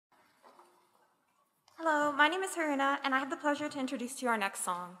Hello, my name is Haruna, and I have the pleasure to introduce to you our next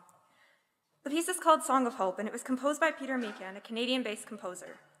song. The piece is called Song of Hope, and it was composed by Peter Meechan, a Canadian-based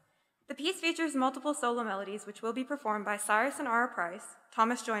composer. The piece features multiple solo melodies, which will be performed by Cyrus and Ara Price,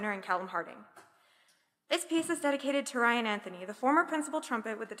 Thomas Joyner, and Callum Harding. This piece is dedicated to Ryan Anthony, the former Principal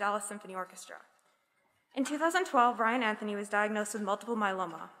Trumpet with the Dallas Symphony Orchestra. In 2012, Ryan Anthony was diagnosed with multiple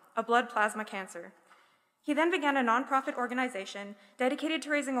myeloma, a blood plasma cancer. He then began a nonprofit organization dedicated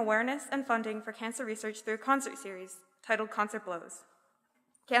to raising awareness and funding for cancer research through a concert series titled Cancer Blows.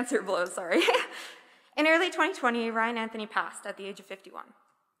 In early 2020, Ryan Anthony passed at the age of 51.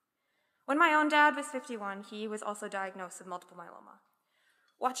 When my own dad was 51, he was also diagnosed with multiple myeloma.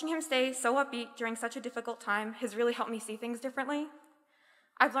 Watching him stay so upbeat during such a difficult time has really helped me see things differently.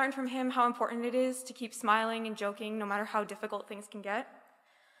 I've learned from him how important it is to keep smiling and joking no matter how difficult things can get.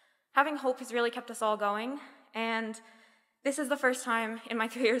 Having hope has really kept us all going, and this is the first time in my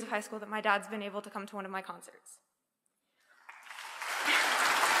 3 years of high school that my dad's been able to come to one of my concerts.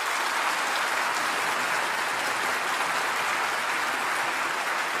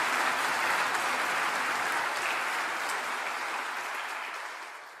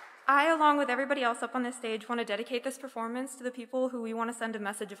 I, along with everybody else up on this stage, want to dedicate this performance to the people who we want to send a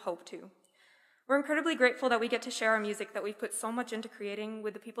message of hope to. We're incredibly grateful that we get to share our music that we've put so much into creating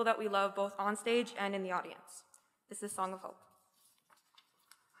with the people that we love both on stage and in the audience. This is Song of Hope.